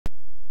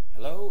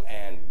Hello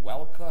and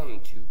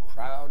welcome to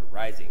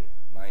CrowdRising.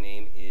 My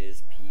name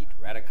is Pete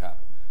Redicup.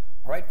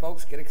 Alright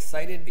folks, get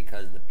excited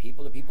because the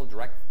people-to-people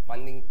direct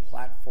funding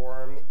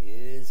platform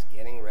is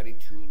getting ready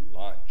to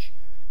launch.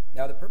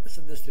 Now the purpose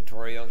of this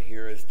tutorial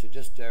here is to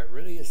just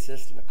really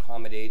assist and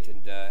accommodate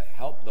and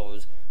help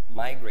those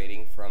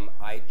migrating from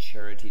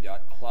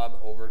icharity.club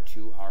over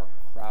to our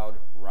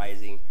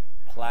CrowdRising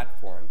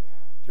platform.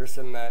 There's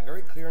some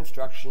very clear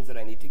instructions that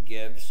I need to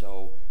give,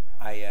 so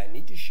I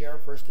need to share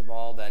first of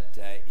all that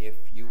if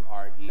you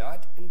are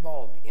not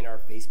involved in our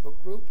Facebook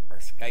group or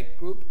Skype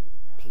group,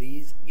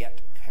 please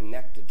get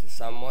connected to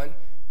someone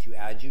to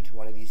add you to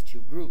one of these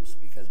two groups,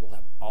 because we'll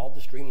have all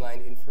the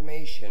streamlined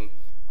information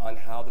on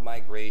how the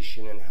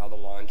migration and how the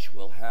launch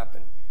will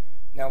happen.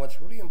 Now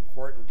what's really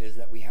important is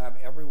that we have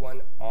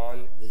everyone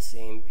on the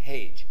same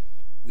page.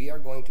 We are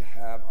going to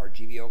have our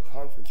GVO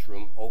conference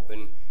room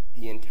open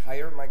the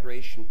entire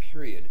migration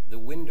period, the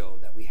window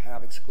that we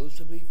have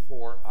exclusively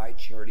for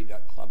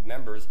icharity.club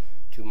members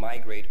to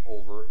migrate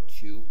over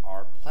to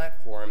our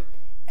platform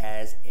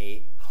as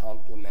a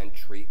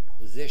complimentary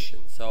position.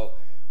 So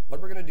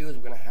what we're going to do is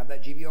we're going to have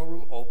that GVO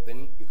room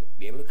open. You could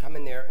be able to come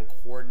in there and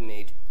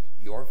coordinate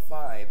your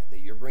 5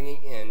 that you're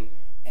bringing in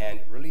and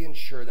really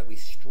ensure that we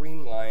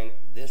streamline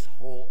this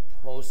whole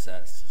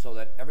process so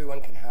that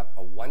everyone can have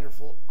a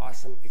wonderful,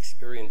 awesome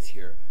experience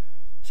here.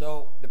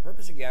 So the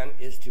purpose again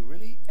is to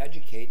really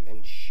educate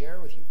and share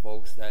with you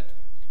folks that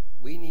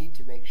we need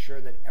to make sure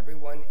that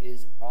everyone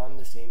is on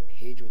the same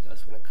page with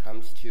us when it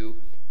comes to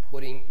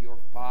putting your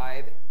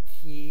 5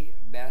 key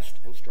best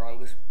and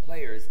strongest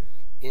players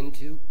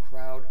into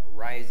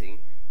CrowdRising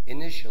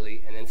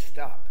initially and then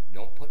stop.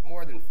 Don't put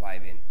more than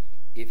 5 in.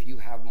 If you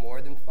have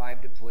more than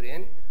 5 to put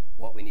in,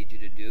 what we need you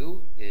to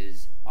do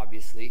is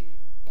obviously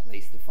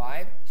place the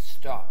 5,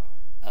 stop.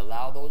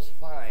 Allow those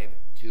 5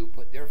 to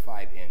put their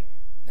 5 in.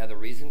 Now the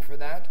reason for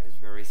that is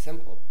very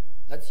simple.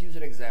 Let's use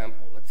an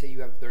example. Let's say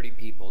you have 30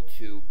 people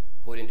to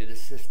put into the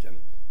system,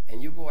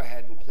 and you go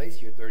ahead and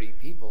place your 30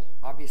 people.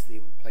 Obviously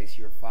you would place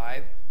your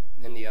 5,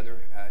 and then the other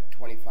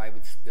 25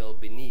 would spill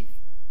beneath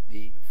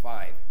the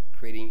 5,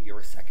 creating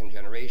your second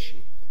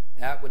generation.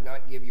 That would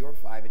not give your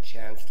 5 a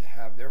chance to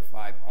have their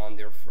 5 on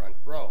their front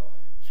row.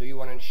 So you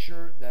want to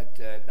ensure that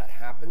that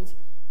happens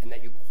and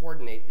that you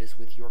coordinate this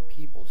with your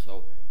people.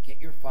 So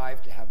get your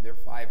 5 to have their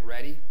 5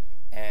 ready,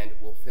 and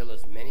we'll fill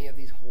as many of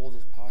these holes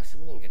as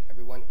possible and get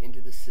everyone into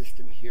the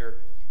system here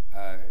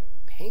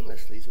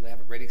painlessly so they have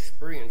a great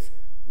experience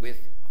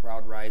with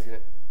CrowdRising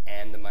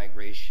and the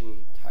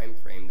migration time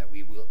frame that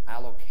we will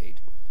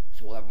allocate.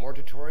 So we'll have more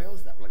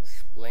tutorials that will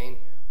explain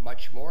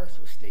much more,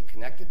 so stay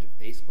connected to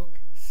Facebook,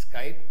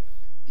 Skype.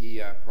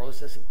 The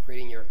process of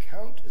creating your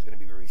account is going to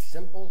be very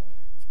simple.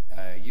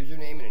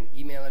 Username and an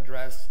email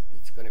address.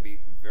 It's going to be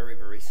very,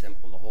 very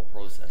simple, the whole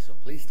process. So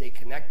please stay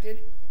connected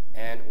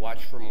and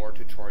watch for more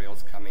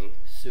tutorials coming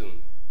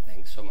soon.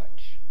 Thanks so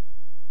much.